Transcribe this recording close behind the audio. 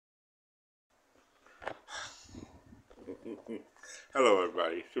Hello,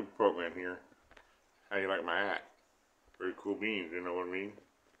 everybody. Super Portman here. How you like my hat? Very cool beans, you know what I mean?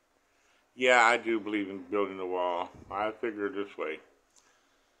 Yeah, I do believe in building the wall. I figure this way.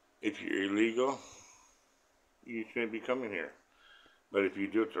 If you're illegal, you shouldn't be coming here. But if you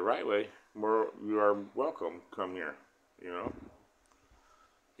do it the right way, you are welcome. Come here. You know?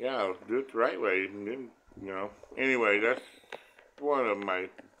 Yeah, do it the right way. And then, Anyway, that's one of my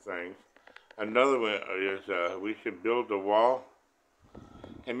things. Another one is we should build a wall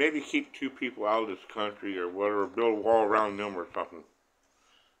and maybe keep two people out of this country or whatever, build a wall around them or something.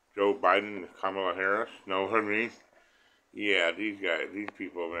 Joe Biden and Kamala Harris, know what I mean? Yeah, these guys, these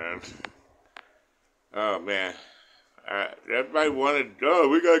people, man. Oh, man. Everybody wanted,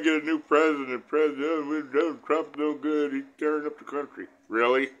 we gotta get a new president. Trump's no good. He's tearing up the country.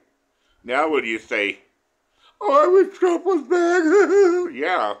 Really? Now what do you say? Oh, I wish Trump was back.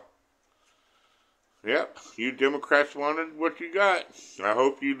 Yeah. Yep. You Democrats wanted what you got. I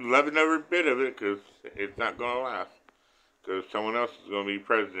hope you love every bit of it, because it's not going to last. Because someone else is going to be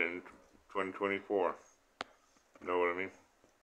president in 2024. Know what I mean?